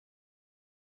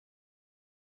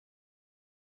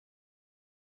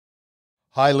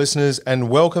Hi listeners, and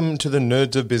welcome to the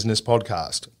Nerds of Business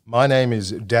podcast. My name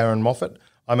is Darren Moffat.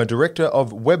 I'm a director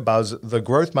of WebBuzz, the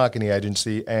growth marketing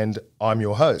agency, and I'm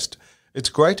your host. It's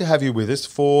great to have you with us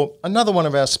for another one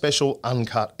of our special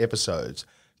UNCUT episodes.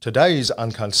 Today's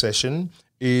UNCUT session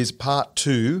is part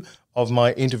 2 of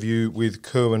my interview with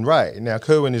Kerwin Rae. Now,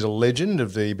 Kerwin is a legend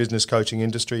of the business coaching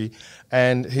industry,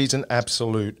 and he's an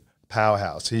absolute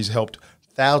powerhouse. He's helped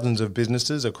thousands of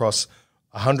businesses across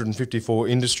 154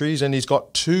 industries, and he's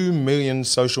got 2 million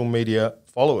social media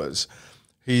followers.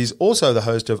 He's also the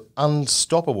host of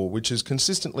Unstoppable, which is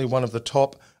consistently one of the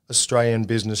top Australian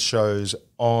business shows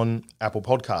on Apple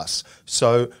Podcasts.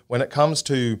 So when it comes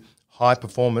to high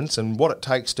performance and what it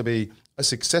takes to be a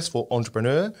successful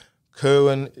entrepreneur,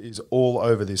 Kerwin is all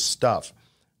over this stuff.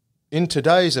 In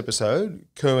today's episode,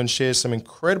 Kerwin shares some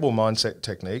incredible mindset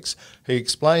techniques. He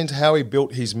explains how he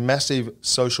built his massive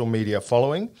social media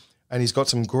following, and he's got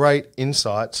some great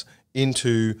insights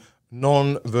into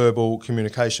non-verbal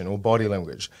communication or body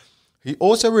language. He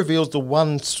also reveals the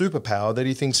one superpower that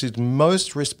he thinks is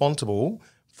most responsible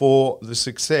for the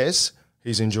success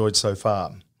he's enjoyed so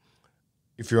far.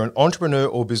 If you're an entrepreneur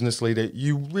or business leader,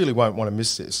 you really won't want to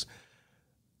miss this.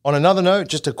 On another note,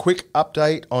 just a quick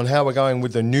update on how we're going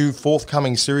with the new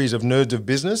forthcoming series of Nerds of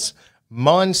Business.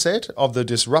 Mindset of the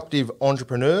Disruptive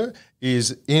Entrepreneur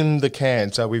is in the can.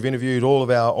 So we've interviewed all of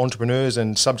our entrepreneurs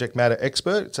and subject matter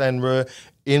experts, and we're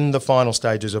in the final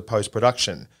stages of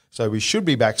post-production. So we should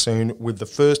be back soon with the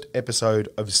first episode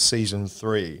of Season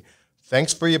 3.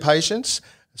 Thanks for your patience,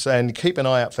 and keep an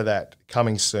eye out for that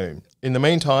coming soon. In the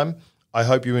meantime, I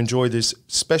hope you enjoy this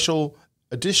special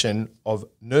edition of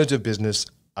Nerds of Business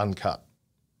Uncut.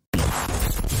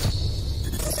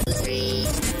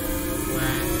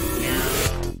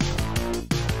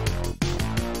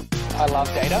 I love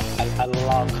data. I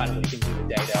love kind of looking through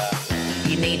the data.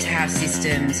 You need to have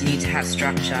systems, you need to have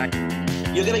structure.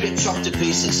 You're going to get chopped to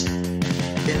pieces.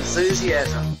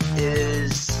 Enthusiasm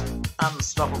is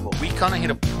unstoppable. We kind of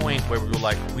hit a point where we were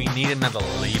like, we need another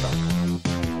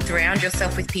lever. Surround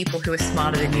yourself with people who are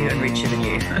smarter than you and richer than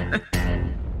you.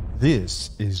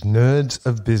 This is Nerds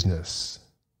of Business.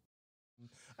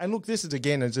 And look, this is,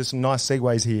 again, there's just some nice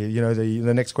segues here. You know,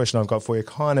 the next question I've got for you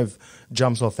kind of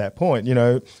jumps off that point. You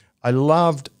know, I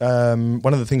loved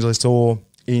one of the things I saw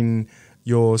in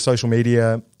your social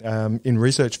media in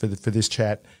research for this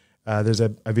chat. There's a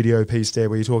video piece there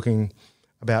where you're talking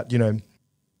about, you know,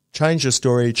 change your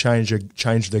story, change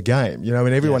the game. You know,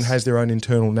 and everyone has their own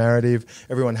internal narrative.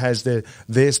 Everyone has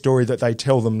their story that they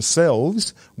tell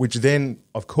themselves, which then,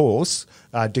 of course,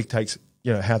 dictates,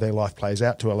 you know, how their life plays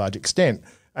out to a large extent.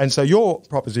 And so your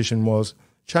proposition was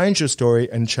change your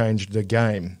story and change the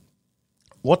game.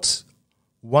 What's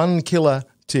one killer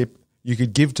tip you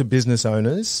could give to business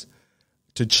owners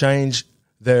to change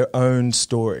their own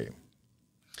story?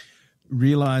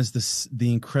 Realize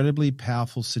the incredibly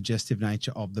powerful suggestive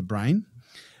nature of the brain,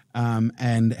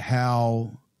 and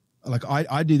how, like,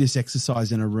 I do this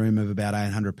exercise in a room of about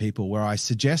 800 people where I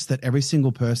suggest that every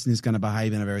single person is going to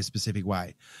behave in a very specific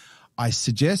way. I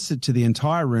suggest it to the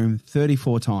entire room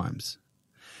 34 times.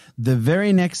 The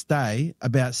very next day,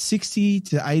 about 60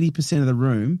 to 80% of the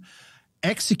room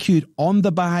execute on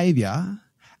the behavior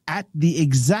at the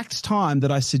exact time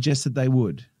that I suggested they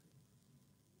would.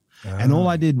 And all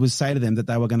I did was say to them that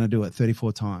they were going to do it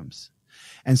 34 times.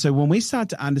 And so when we start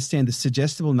to understand the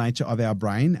suggestible nature of our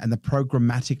brain and the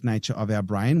programmatic nature of our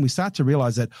brain, we start to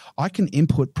realize that I can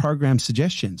input program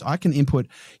suggestions. I can input,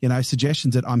 you know,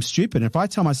 suggestions that I'm stupid. And if I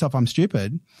tell myself I'm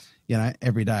stupid, you know,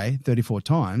 every day, 34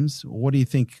 times, what do you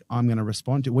think I'm going to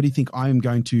respond to? What do you think I'm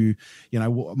going to, you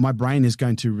know, my brain is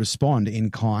going to respond in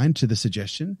kind to the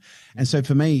suggestion? And so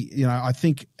for me, you know, I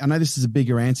know this is a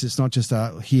bigger answer. It's not just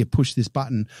here, push this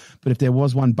button, but if there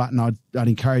was one button I'd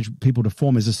encourage people to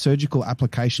form is a surgical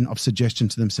application of suggestion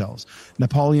to themselves.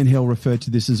 Napoleon Hill referred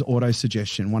to this as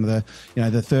auto-suggestion, one of the, you know,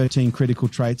 the 13 critical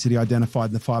traits that he identified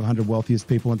in the 500 wealthiest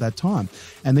people at that time.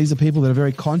 And these are people that are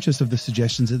very conscious of the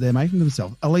suggestions that they're making to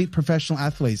themselves. Elite professional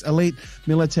athletes, elite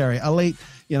military, elite,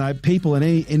 you know, people in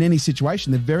any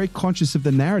situation, they're very conscious of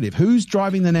the narrative. Who's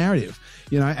driving the narrative?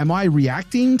 You know, am I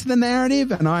reacting to the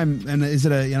narrative and is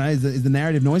it is the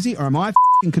narrative noisy, or am I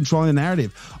controlling the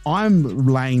narrative? I'm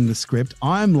laying the script,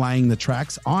 I'm laying the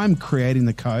tracks, I'm creating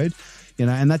the code, you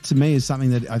know, and that to me is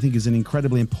something that I think is an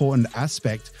incredibly important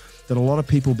aspect that a lot of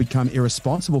people become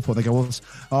irresponsible for. They go,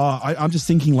 well, I'm just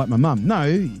thinking like my mum. No,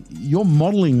 you're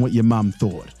modeling what your mum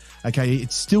thought. Okay,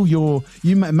 it's still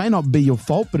you may not be your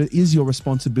fault, but it is your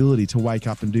responsibility to wake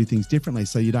up and do things differently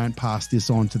so you don't pass this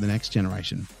on to the next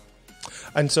generation.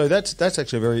 And so that's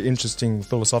actually a very interesting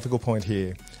philosophical point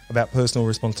here about personal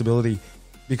responsibility.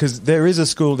 because there is a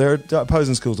school, there are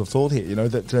opposing schools of thought here,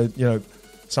 that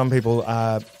some people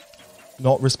are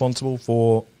not responsible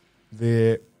for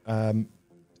their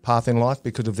path in life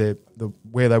because of the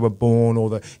where they were born or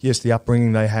the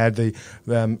upbringing they had,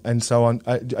 and so on.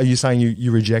 Are you saying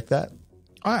you reject that?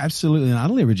 I absolutely and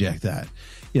utterly reject that.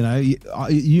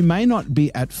 You may not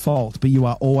be at fault, but you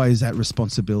are always at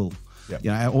responsible.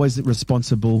 Yep. Always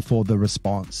responsible for the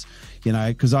response.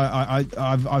 Because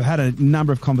I've had a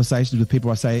number of conversations with people.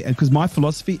 I say, because my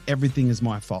philosophy, everything is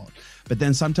my fault. But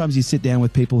then sometimes you sit down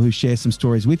with people who share some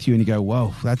stories with you and you go,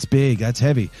 whoa, that's big, that's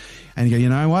heavy. And you go, you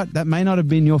know what? That may not have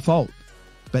been your fault.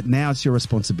 But now it's your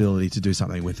responsibility to do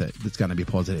something with it that's going to be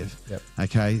positive. Yep.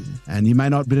 Okay? And you may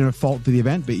not have been at fault for the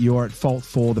event, but you're at fault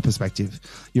for the perspective.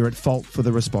 You're at fault for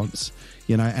the response,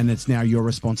 and it's now your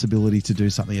responsibility to do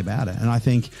something about it. And I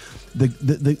think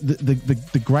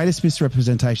the greatest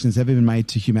misrepresentation that's ever been made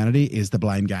to humanity is the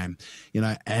blame game,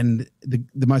 and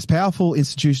the most powerful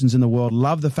institutions in the world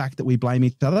love the fact that we blame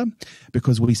each other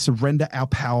because we surrender our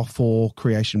power for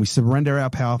creation. We surrender our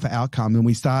power for outcome. And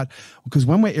because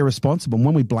when we're irresponsible,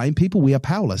 when we blame people, we are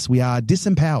powerless. We are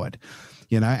disempowered.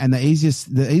 And the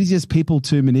easiest people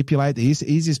to manipulate, the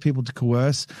easiest people to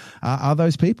coerce are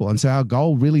those people. And so our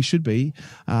goal really should be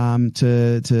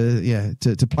to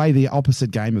play the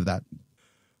opposite game of that.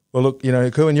 Well, look,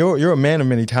 Kerwin, you're a man of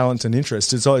many talents and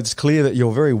interests. It's clear that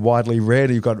you're very widely read.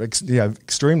 You've got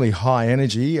extremely high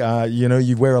energy.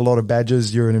 You wear a lot of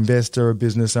badges. You're an investor, a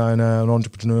business owner, an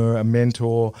entrepreneur, a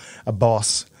mentor, a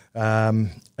boss,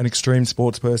 an extreme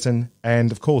sports person,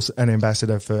 and of course, an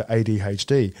ambassador for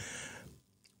ADHD.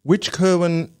 Which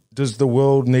Kerwin does the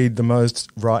world need the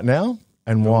most right now,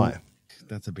 and why?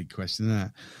 That's a big question, isn't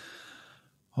it?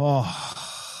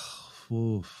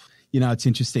 It's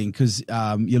interesting because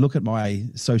you look at my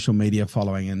social media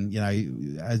following, and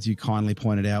as you kindly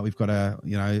pointed out, we've got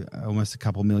almost a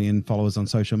couple million followers on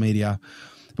social media.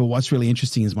 But what's really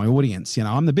interesting is my audience.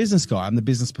 I'm the business guy. I'm the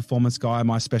business performance guy.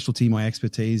 My specialty, my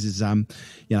expertise is,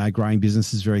 growing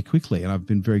businesses very quickly. And I've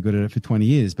been very good at it for 20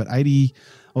 years. But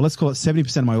let's call it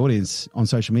 70% of my audience on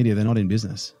social media, they're not in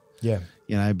business. Yeah.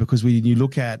 Because when you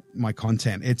look at my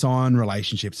content, it's on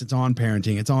relationships, it's on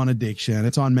parenting, it's on addiction,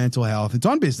 it's on mental health, it's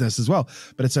on business as well.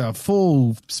 But it's a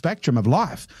full spectrum of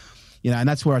life. And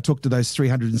that's where I took to those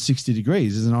 360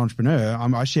 degrees as an entrepreneur.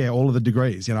 I share all of the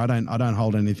degrees. I don't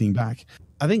hold anything back.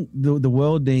 I think the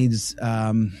world needs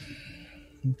the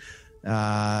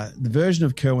version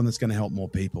of Kerwin that's going to help more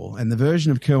people. And the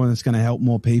version of Kerwin that's going to help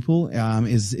more people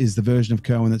is the version of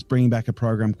Kerwin that's bringing back a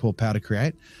program called Power to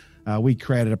Create. I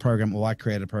created a program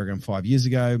 5 years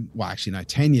ago. Well, actually, no,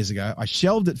 10 years ago. I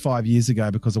shelved it 5 years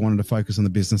ago because I wanted to focus on the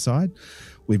business side.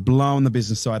 We've blown the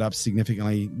business side up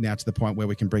significantly now to the point where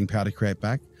we can bring Power to Create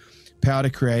back. Power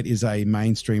to Create is a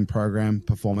mainstream program,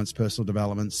 performance, personal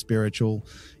development, spiritual,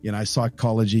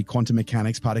 psychology, quantum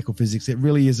mechanics, particle physics. It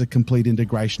really is a complete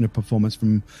integration of performance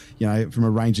from a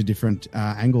range of different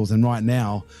angles. And right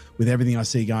now, with everything I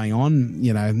see going on,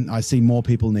 I see more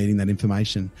people needing that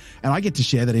information. And I get to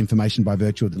share that information by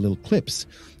virtue of the little clips,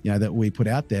 that we put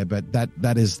out there. But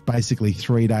that is basically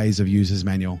 3 days of user's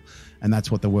manual. And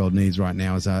that's what the world needs right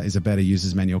now is a better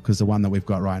user's manual, because the one that we've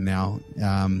got right now,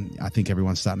 I think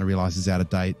everyone's starting to realize is out of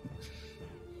date.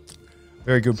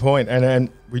 Very good point. And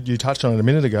you touched on it a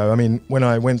minute ago. I mean, when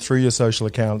I went through your social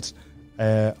accounts,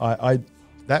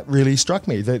 that really struck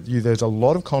me that there's a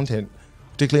lot of content,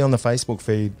 particularly on the Facebook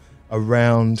feed,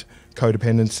 around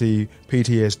codependency,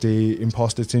 PTSD,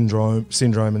 imposter syndrome,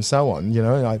 and so on.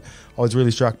 I was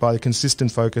really struck by the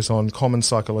consistent focus on common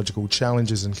psychological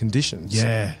challenges and conditions.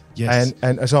 Yeah, yes.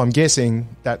 And so I'm guessing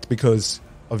that's because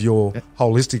of your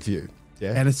holistic view.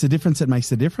 Yeah, and it's the difference that makes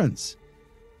the difference.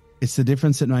 It's the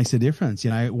difference that makes a difference.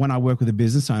 When I work with a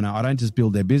business owner, I don't just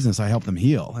build their business, I help them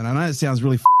heal. And I know it sounds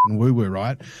really woo-woo,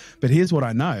 right? But here's what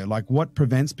I know. Like, what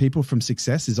prevents people from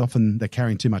success is often they're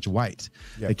carrying too much weight.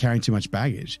 Yep. They're carrying too much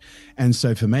baggage. And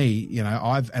so for me,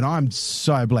 I'm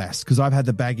so blessed because I've had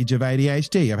the baggage of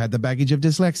ADHD. I've had the baggage of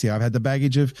dyslexia. I've had the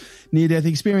baggage of near-death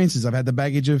experiences. I've had the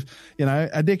baggage of,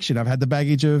 addiction. I've had the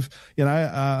baggage of,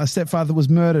 a stepfather that was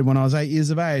murdered when I was 8 years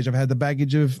of age. I've had the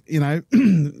baggage of,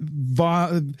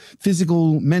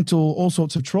 physical, mental, all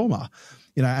sorts of trauma,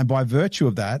 and by virtue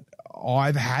of that,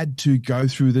 I've had to go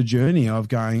through the journey of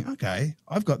going, okay,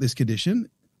 I've got this condition,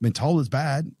 been told it's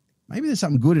bad. Maybe there's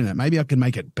something good in it. Maybe I can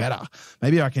make it better.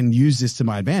 Maybe I can use this to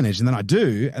my advantage. And then I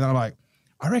do. And then I'm like,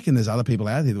 I reckon there's other people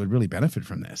out there that would really benefit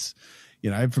from this,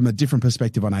 from a different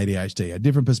perspective on ADHD, a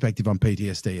different perspective on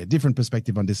PTSD, a different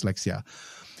perspective on dyslexia.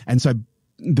 And so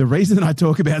the reason I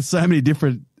talk about so many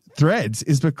different threads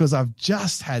is because I've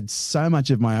just had so much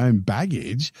of my own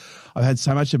baggage. I've had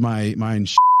so much of my own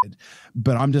shit,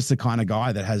 but I'm just the kind of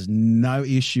guy that has no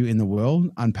issue in the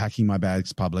world unpacking my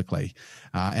bags publicly.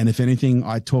 And if anything,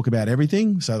 I talk about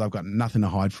everything so that I've got nothing to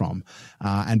hide from.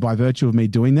 And by virtue of me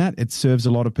doing that, it serves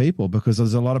a lot of people, because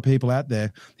there's a lot of people out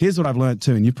there. Here's what I've learned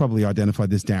too, and you've probably identified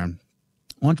this, Darren.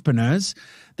 Entrepreneurs,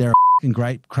 they're a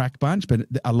great crack bunch, but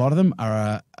a lot of them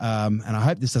are, and I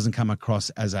hope this doesn't come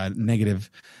across as a negative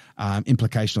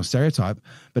implication or stereotype,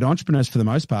 but entrepreneurs for the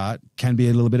most part can be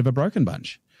a little bit of a broken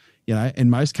bunch. You know, in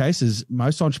most cases,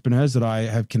 most entrepreneurs that I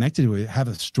have connected with have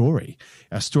a story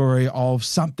of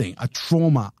something, a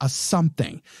trauma, a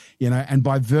something, you know, and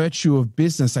by virtue of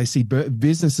business, they see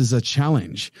business as a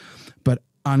challenge. But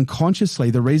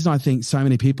unconsciously, the reason I think so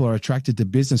many people are attracted to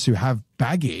business who have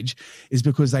baggage is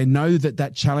because they know that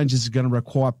that challenge is going to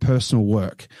require personal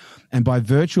work. And by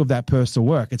virtue of that personal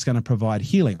work, it's going to provide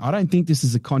healing. I don't think this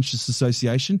is a conscious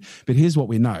association, but here's what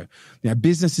we know. You know,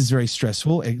 business is very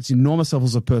stressful. It's enormous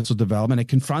levels of personal development. It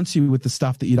confronts you with the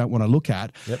stuff that you don't want to look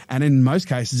at. Yep. And in most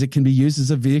cases, it can be used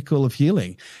as a vehicle of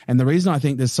healing. And the reason I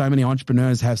think there's so many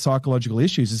entrepreneurs have psychological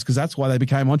issues is because that's why they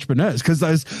became entrepreneurs, because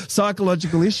those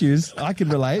psychological issues, I can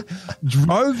relate,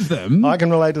 drove them. I can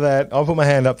relate to that. I'll put my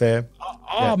hand up there.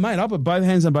 Oh, mate, I put both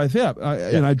hands on both feet up.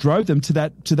 You know, drove them to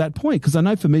that point, because I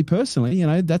know for me personally, you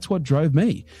know, that's what drove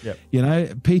me. Yep. You know,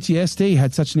 PTSD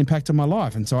had such an impact on my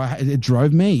life, and so it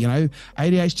drove me. You know,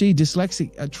 ADHD,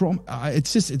 dyslexic, trauma.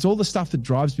 It's all the stuff that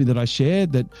drives me that I share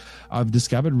that I've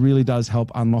discovered really does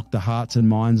help unlock the hearts and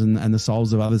minds and the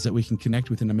souls of others that we can connect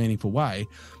with in a meaningful way.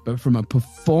 But from a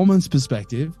performance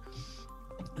perspective,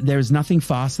 there is nothing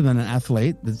faster than an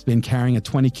athlete that's been carrying a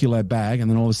 20-kilo bag, and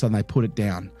then all of a sudden they put it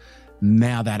down.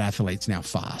 Now that athlete's now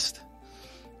fast.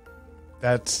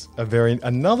 That's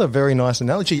another very nice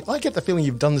analogy. I get the feeling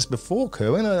you've done this before,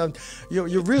 Kerwin.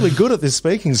 You're really good at this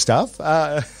speaking stuff.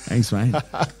 Thanks, mate.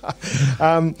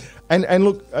 And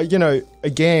look, you know,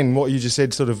 again, what you just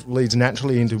said sort of leads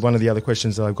naturally into one of the other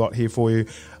questions that I've got here for you.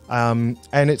 And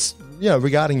it's, you know,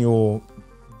 regarding your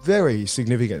very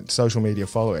significant social media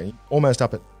following, almost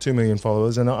up at 2 million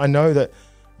followers. And I know that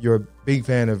you're a big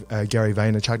fan of Gary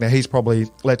Vaynerchuk. Now, he's probably,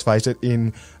 let's face it,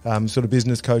 in sort of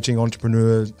business coaching,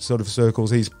 entrepreneur sort of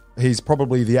circles, he's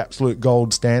probably the absolute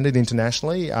gold standard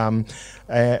internationally. And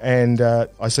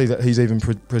I see that he's even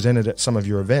presented at some of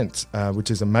your events,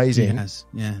 which is amazing. Yes,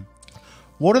 yeah.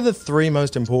 What are the 3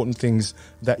 most important things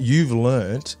that you've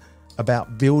learnt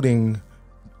about building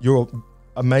your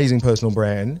amazing personal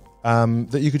brand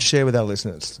that you could share with our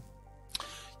listeners?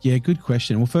 Yeah, good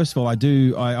question. Well, first of all,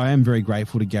 I am very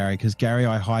grateful to Gary, because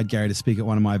I hired Gary to speak at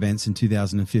one of my events in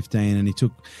 2015, and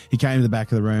he came to the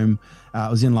back of the room.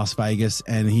 It was in Las Vegas,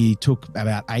 and he took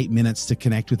about 8 minutes to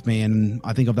connect with me. And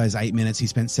I think of those 8 minutes, he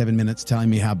spent 7 minutes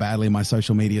telling me how badly my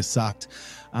social media sucked.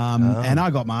 And I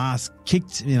got my ass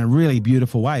kicked in a really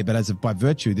beautiful way. But by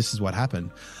virtue, this is what happened.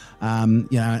 You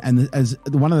know, and as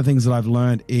one of the things that I've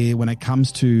learned when it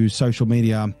comes to social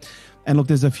media, and look,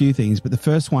 there's a few things, but the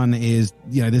first one is,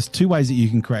 you know, there's 2 ways that you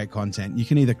can create content. You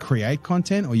can either create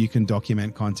content or you can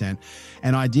document content.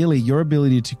 And ideally, your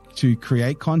ability to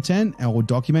create content or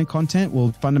document content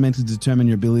will fundamentally determine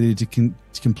your ability to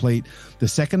complete the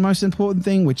second most important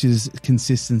thing, which is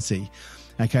consistency.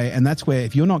 Okay. And that's where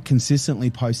if you're not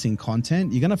consistently posting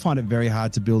content, you're going to find it very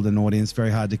hard to build an audience, very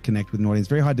hard to connect with an audience,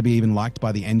 very hard to be even liked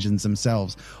by the engines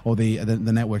themselves or the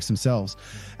networks themselves.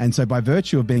 And so by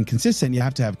virtue of being consistent, you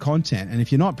have to have content. And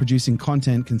if you're not producing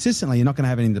content consistently, you're not going to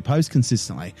have anything to post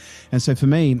consistently. And so for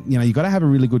me, you know, you've got to have a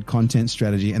really good content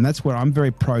strategy. And that's where I'm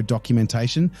very pro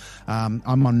documentation. I'm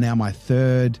on now my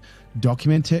 3rd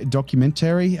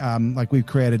documentary. Like we've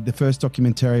created, the first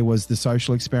documentary was The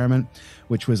Social Experiment,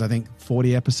 which was I think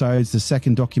 40 episodes. The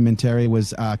second documentary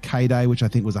was K-Day, which I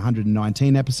think was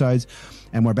 119 episodes.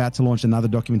 And we're about to launch another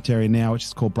documentary now, which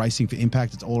is called Bracing for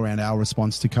Impact. It's all around our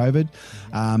response to COVID.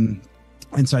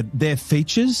 And so they're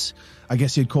features, I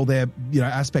guess you'd call their, you know,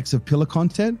 aspects of pillar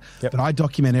content. Yep. But I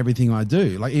document everything I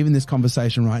do. Like even this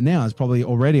conversation right now is probably I've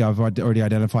already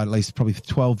identified at least probably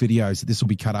 12 videos that this will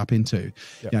be cut up into, yep,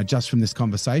 you know, just from this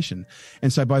conversation.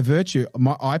 And so by virtue,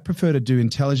 I prefer to do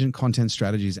intelligent content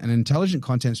strategies. And intelligent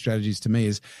content strategies to me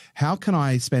is how can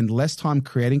I spend less time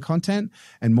creating content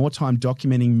and more time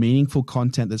documenting meaningful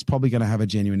content that's probably going to have a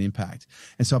genuine impact.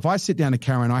 And so if I sit down to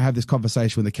camera and I have this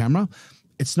conversation with the camera,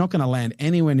 it's not going to land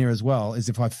anywhere near as well as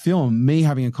if I film me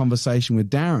having a conversation with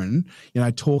Darren, you know,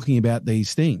 talking about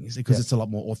these things, because it's a lot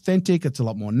more authentic. It's a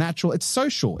lot more natural. It's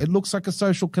social. It looks like a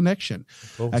social connection.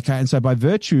 Okay. And so by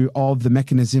virtue of the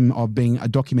mechanism of being a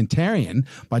documentarian,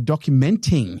 by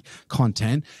documenting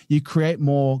content, you create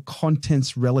more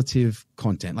content's relative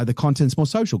content. Like the content's more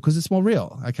social because it's more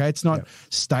real. Okay. It's not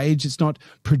staged. It's not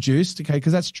produced. Okay.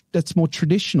 Because that's more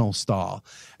traditional style.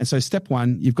 And so step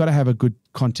one, you've got to have a good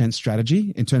content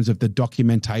strategy in terms of the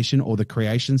documentation or the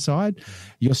creation side.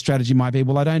 Your strategy might be,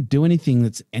 well, I don't do anything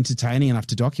that's entertaining enough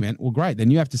to document. Well, great.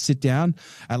 Then you have to sit down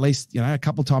at least, a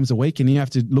couple of times a week and you have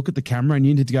to look at the camera and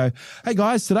you need to go, hey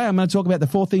guys, today I'm going to talk about the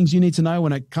 4 things you need to know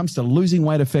when it comes to losing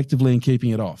weight effectively and keeping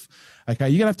it off. Okay.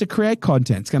 You're going to have to create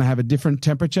content. It's going to have a different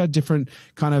temperature, different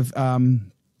kind of,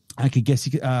 I could guess,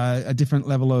 a different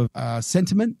level of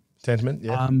sentiment. Sentiment,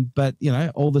 yeah. But,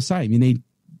 all the same. You need,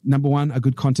 number one, a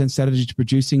good content strategy to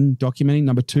producing, documenting.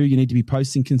 Number 2, you need to be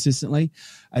posting consistently.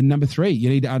 And number 3, you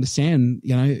need to understand,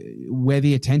 where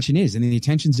the attention is. And the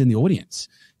attention's in the audience.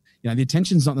 The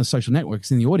attention's not in the social networks,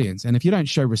 it's in the audience. And if you don't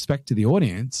show respect to the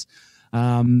audience,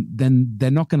 then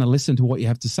they're not going to listen to what you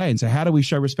have to say. And so how do we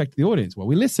show respect to the audience? Well,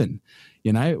 we listen.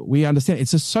 We understand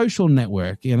it's a social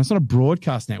network. It's not a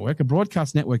broadcast network. A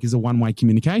broadcast network is a one-way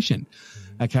communication.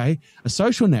 Okay. A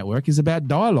social network is about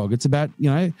dialogue. It's about,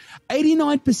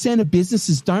 89% of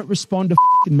businesses don't respond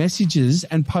to messages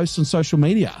and post on social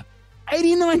media.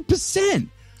 89%.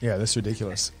 Yeah, that's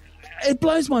ridiculous. It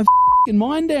blows my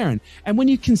mind, Darren. And when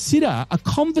you consider a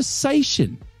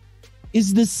conversation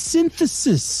is the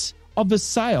synthesis of a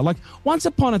sale. Like once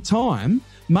upon a time,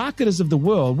 marketers of the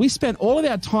world, we spent all of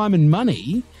our time and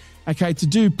money, to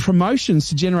do promotions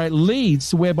to generate leads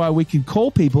to whereby we could call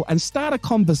people and start a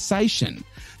conversation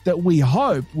that we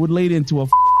hope would lead into a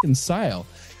sale.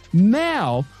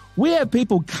 Now we have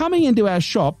people coming into our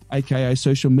shop, aka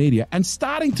social media, and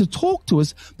starting to talk to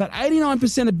us, but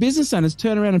 89% of business owners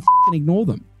turn around and ignore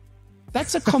them.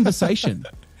 That's a conversation.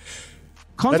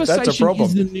 Conversation that's a problem.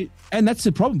 is the new, and that's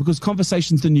the problem because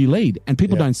conversation's the new lead, and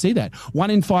people don't see that. 1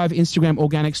 in 5 Instagram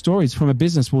organic stories from a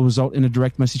business will result in a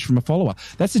direct message from a follower.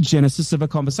 That's the genesis of a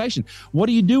conversation. What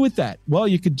do you do with that? Well,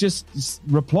 you could just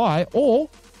reply or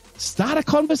start a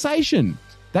conversation.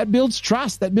 That builds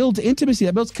trust, that builds intimacy,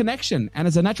 that builds connection, and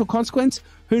as a natural consequence,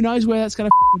 who knows where that's going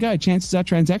to go? Chances are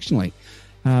transactionally,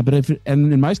 and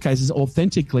in most cases,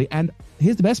 authentically. And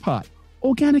here's the best part: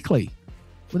 organically,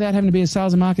 without having to be a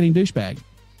sales and marketing douchebag.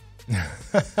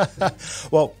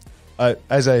 Well,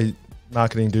 as a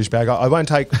marketing douchebag, I won't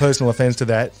take personal offense to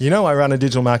that. I run a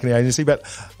digital marketing agency, but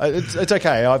it's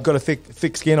okay. I've got a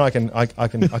thick skin. I can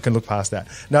look past that.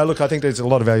 No, look, I think there's a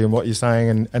lot of value in what you're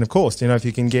saying, and of course, if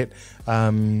you can get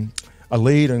a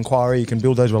lead inquiry, you can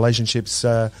build those relationships.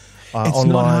 It's online.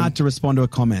 not hard to respond to a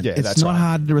comment. Yeah, it's not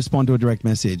hard to respond to a direct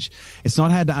message. It's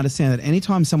not hard to understand that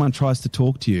anytime someone tries to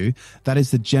talk to you, that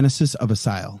is the genesis of a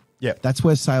sale. Yeah. That's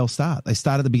where sales start. They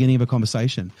start at the beginning of a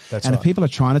conversation. That's and right. if people are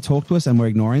trying to talk to us and we're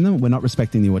ignoring them, we're not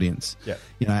respecting the audience. Yeah.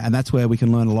 And that's where we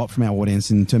can learn a lot from our audience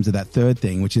in terms of that third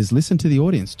thing, which is listen to the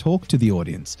audience, talk to the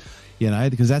audience.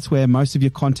 Because that's where most of your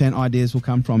content ideas will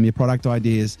come from, your product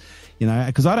ideas,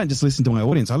 because I don't just listen to my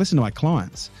audience, I listen to my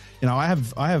clients. I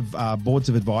have boards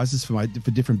of advisors for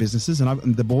different businesses,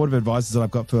 and the board of advisors that I've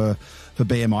got for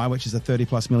BMI, which is a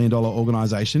 $30+ million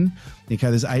organization.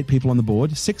 There's 8 people on the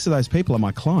board. 6 of those people are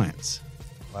my clients.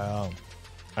 Wow.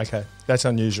 Okay. That's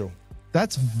unusual.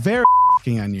 That's very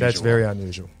unusual. That's very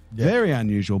unusual. Yeah. Very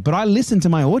unusual. But I listen to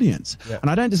my audience. Yeah. And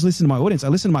I don't just listen to my audience. I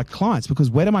listen to my clients because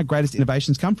where do my greatest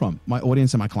innovations come from? My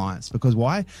audience and my clients. Because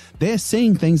why? They're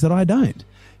seeing things that I don't.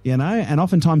 And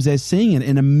oftentimes they're seeing it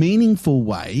in a meaningful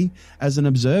way as an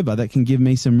observer that can give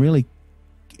me some really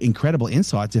incredible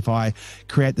insights if I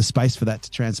create the space for that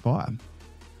to transpire.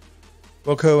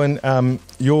 Well, Kerwin,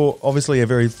 you're obviously a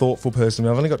very thoughtful person.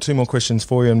 I've only got 2 more questions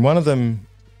for you, and one of them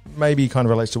maybe kind of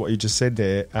relates to what you just said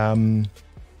there.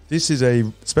 This is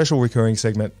a special recurring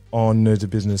segment on Nerds of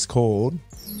Business called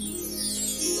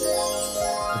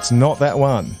It's Not That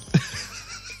One.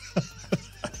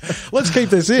 Let's keep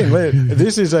this in.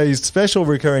 This is a special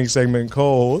recurring segment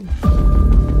called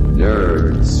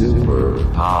Nerd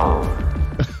Superpower.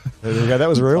 There you go. That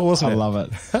was real, wasn't it? I love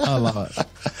it. I love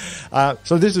it.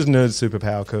 So this is Nerd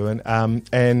Superpower, Kerwin.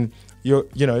 And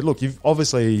look,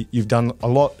 you've done a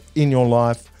lot in your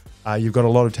life. You've got a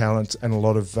lot of talents and a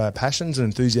lot of passions and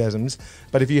enthusiasms.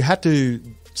 But if you had to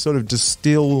sort of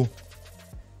distill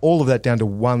all of that down to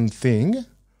one thing,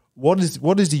 what is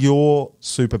your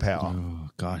superpower? Oh,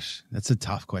 gosh, that's a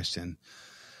tough question.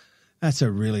 That's a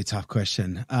really tough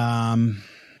question.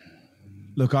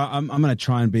 Look, I'm going to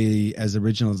try and be as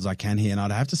original as I can here. And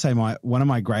I'd have to say one of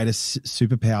my greatest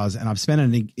superpowers, and I've spent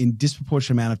an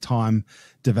disproportionate amount of time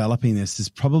developing this, is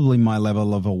probably my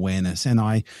level of awareness. And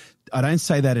I don't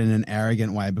say that in an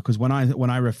arrogant way, because when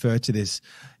I refer to this,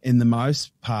 in the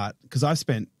most part, because I've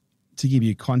spent to give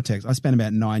you context, I spent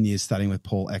about 9 years studying with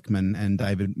Paul Ekman and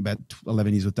about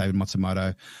 11 years with David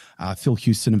Matsumoto, Phil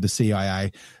Houston of the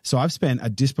CIA. So I've spent a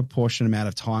disproportionate amount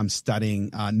of time studying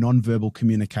nonverbal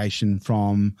communication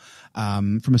from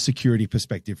a security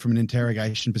perspective, from an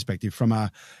interrogation perspective, from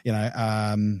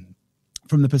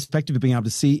from the perspective of being able to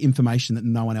see information that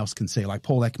no one else can see. Like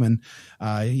Paul Ekman,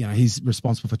 he's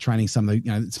responsible for training some of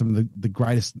the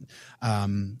greatest,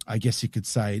 I guess you could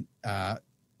say,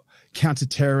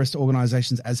 counter-terrorist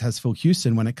organizations, as has Phil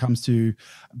Houston, when it comes to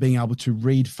being able to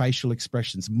read facial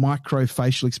expressions, micro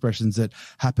facial expressions that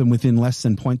happen within less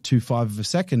than 0.25 of a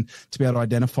second, to be able to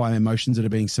identify emotions that are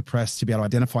being suppressed, to be able to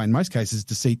identify, in most cases,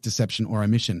 deceit, deception, or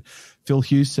omission. Phil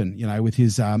Houston, with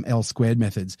his L squared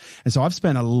methods. And so I've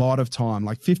spent a lot of time,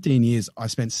 like 15 years, I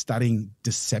spent studying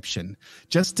deception,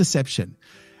 just deception.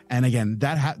 And again,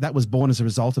 that was born as a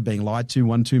result of being lied to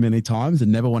one too many times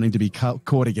and never wanting to be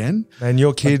caught again. And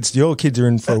your kids are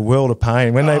in for a world of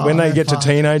pain when they get to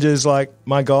teenagers. Like,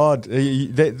 my God,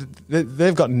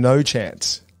 they've got no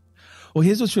chance. Well,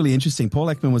 here's what's really interesting. Paul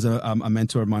Ekman was a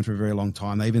mentor of mine for a very long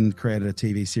time. They even created a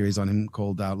TV series on him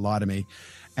called Lie to Me.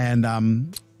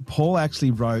 And Paul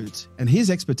actually wrote, and his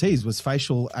expertise was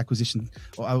facial acquisition,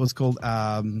 or it was called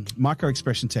micro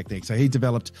expression technique. So he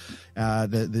developed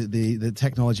the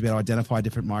technology to be able to identify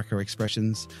different micro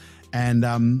expressions.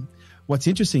 And what's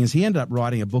interesting is he ended up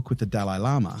writing a book with the Dalai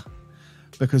Lama,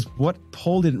 because what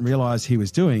Paul didn't realize he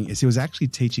was doing is he was actually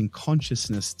teaching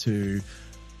consciousness to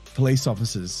police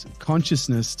officers,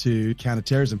 consciousness to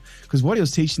counterterrorism, because what he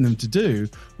was teaching them to do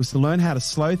was to learn how to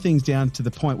slow things down to the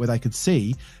point where they could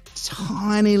see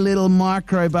tiny little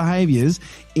micro behaviors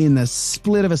in the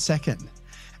split of a second.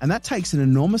 And that takes an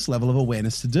enormous level of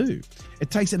awareness to do.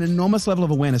 It takes an enormous level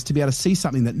of awareness to be able to see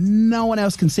something that no one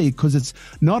else can see, because it's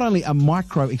not only a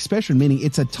micro expression, meaning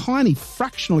it's a tiny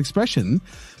fractional expression,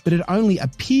 but it only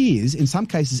appears in some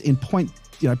cases in 0.10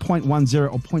 or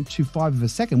 0.25 of a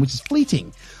second, which is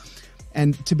fleeting.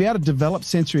 And to be able to develop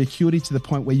sensory acuity to the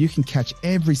point where you can catch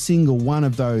every single one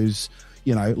of those,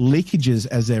 leakages,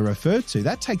 as they're referred to,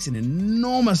 that takes an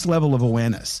enormous level of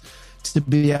awareness to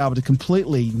be able to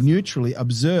completely neutrally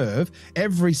observe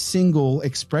every single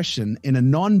expression in a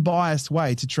non-biased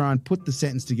way to try and put the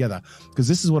sentence together. Because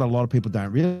this is what a lot of people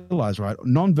don't realize, right?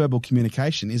 Non-verbal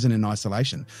communication isn't in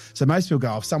isolation. So most people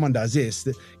go, if someone does this,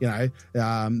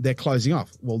 they're closing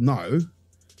off. Well, no,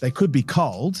 they could be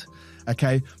cold.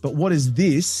 Okay, but what is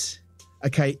this,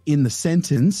 in the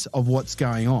sentence of what's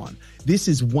going on? This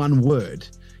is one word,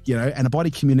 and a body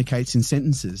communicates in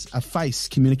sentences. A face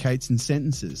communicates in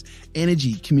sentences.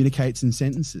 Energy communicates in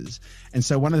sentences. And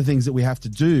so one of the things that we have to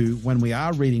do when we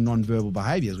are reading nonverbal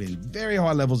behaviors, we need very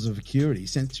high levels of acuity,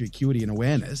 sensory acuity and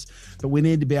awareness, but we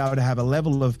need to be able to have a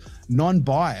level of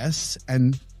non-bias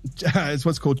and it's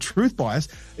what's called truth bias.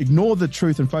 Ignore the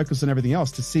truth and focus on everything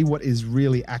else to see what is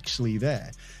really actually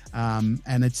there.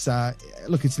 And it's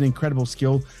it's an incredible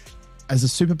skill. As a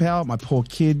superpower, my poor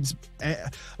kids,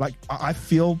 I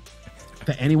feel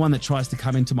for anyone that tries to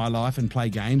come into my life and play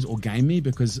games or game me,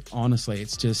 because honestly,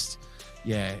 it's just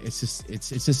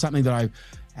something that I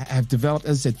have developed.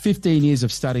 As I said, 15 years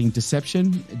of studying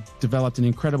deception, developed an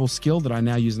incredible skill that I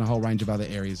now use in a whole range of other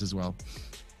areas as well.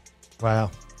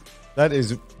 Wow. That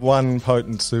is one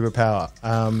potent superpower.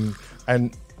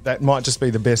 And that might just be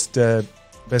the best answer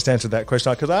to that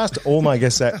question, because I asked all my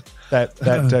guests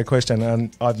that question,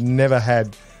 and I've never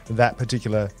had that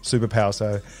particular superpower.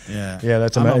 So yeah,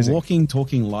 that's amazing. I'm a walking,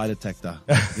 talking lie detector.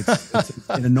 It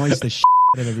annoys the shit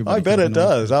out of everybody. I bet it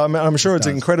does. I'm sure it's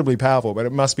incredibly powerful, but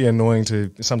it must be annoying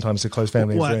sometimes to close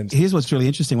family and friends. Here's what's really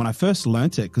interesting. When I first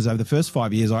learnt it, because over the first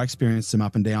 5 years, I experienced some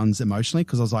up and downs emotionally,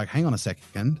 because I was like, hang on a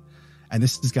second, and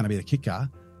this is going to be the kicker.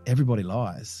 Everybody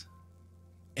lies.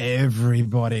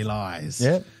 Everybody lies.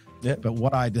 Yeah. But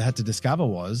what I had to discover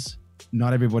was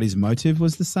not everybody's motive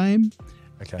was the same.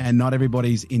 Okay. And not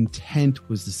everybody's intent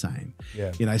was the same.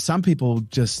 Yeah. Some people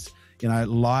just,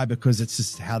 lie because it's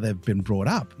just how they've been brought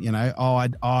up. No,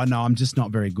 I'm just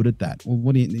not very good at that.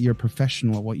 Well, you're a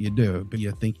professional at what you do, but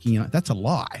you're thinking, that's a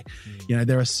lie.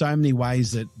 There are so many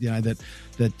ways that,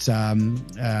 that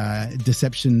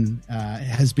deception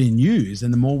has been used.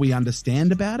 And the more we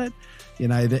understand about it,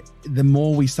 the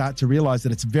more we start to realize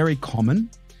that it's very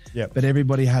common. Yep. But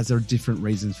everybody has their different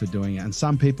reasons for doing it. And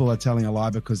some people are telling a lie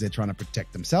because they're trying to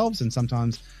protect themselves. And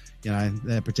sometimes,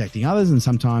 they're protecting others. And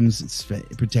sometimes it's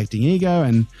protecting ego.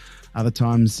 And other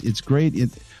times it's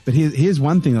greed. But here's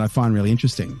one thing that I find really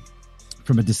interesting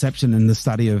from a deception and the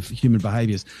study of human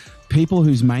behaviors. People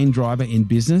whose main driver in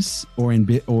business or in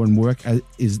work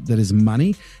is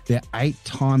money, they're 8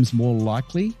 times more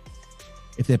likely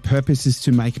If their purpose is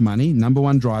to make money, number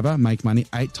one driver, make money,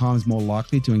 8 times more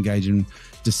likely to engage in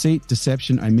deceit,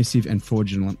 deception, omissive, and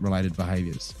fraudulent related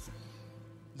behaviors.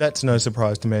 That's no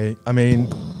surprise to me. I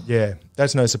mean, yeah,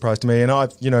 that's no surprise to me. And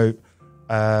I've,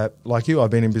 like you, I've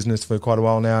been in business for quite a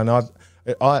while now, and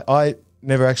I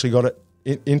never actually got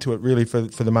into it really for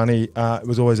the money. It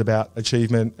was always about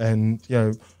achievement and,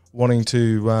 wanting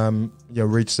to,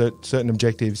 reach certain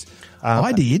objectives.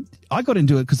 I did. I got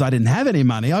into it because I didn't have any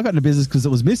money. I got into business because it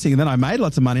was missing, and then I made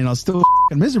lots of money, and I was still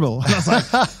miserable. And I was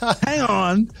like, hang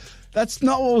on. That's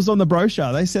not what was on the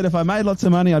brochure. They said if I made lots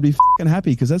of money, I'd be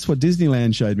happy, because that's what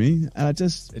Disneyland showed me. And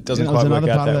it doesn't quite work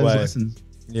out that way. Lessons.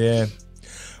 Yeah.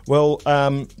 Well,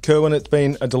 Kerwin, it's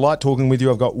been a delight talking with you.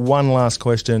 I've got one last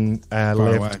question left,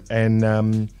 away.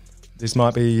 and this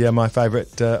might be my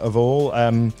favourite of all.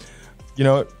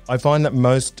 I find that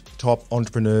most top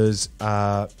entrepreneurs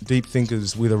are deep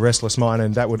thinkers with a restless mind,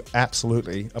 and that would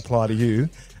absolutely apply to you.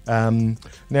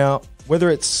 Now,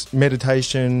 whether it's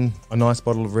meditation, a nice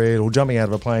bottle of red, or jumping out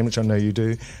of a plane, which I know you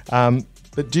do,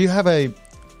 but do you have a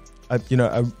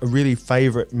really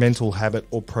favourite mental habit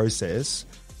or process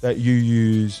that you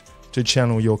use to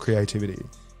channel your creativity?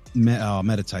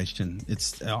 Meditation.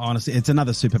 It's honestly, it's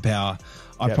another superpower.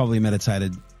 I've probably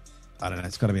meditated, I don't know,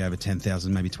 it's got to be over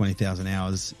 10,000, maybe 20,000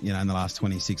 hours, in the last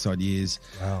 26 odd years.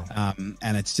 Wow.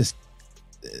 And it's just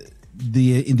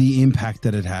the impact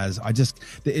that it has.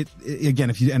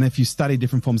 If you study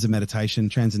different forms of meditation,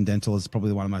 transcendental is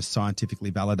probably one of the most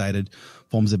scientifically validated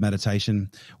forms of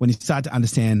meditation. When you start to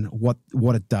understand what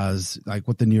it does, like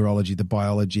what the neurology, the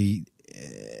biology,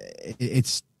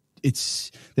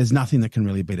 there's nothing that can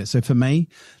really beat it. So for me,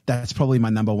 that's probably my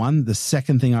number one. The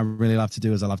second thing I really love to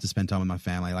do is I love to spend time with my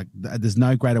family. Like, there's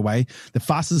no greater way. The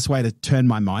fastest way to turn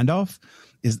my mind off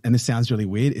is, and this sounds really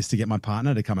weird, is to get my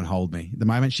partner to come and hold me. The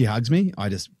moment she hugs me,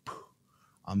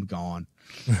 I'm gone.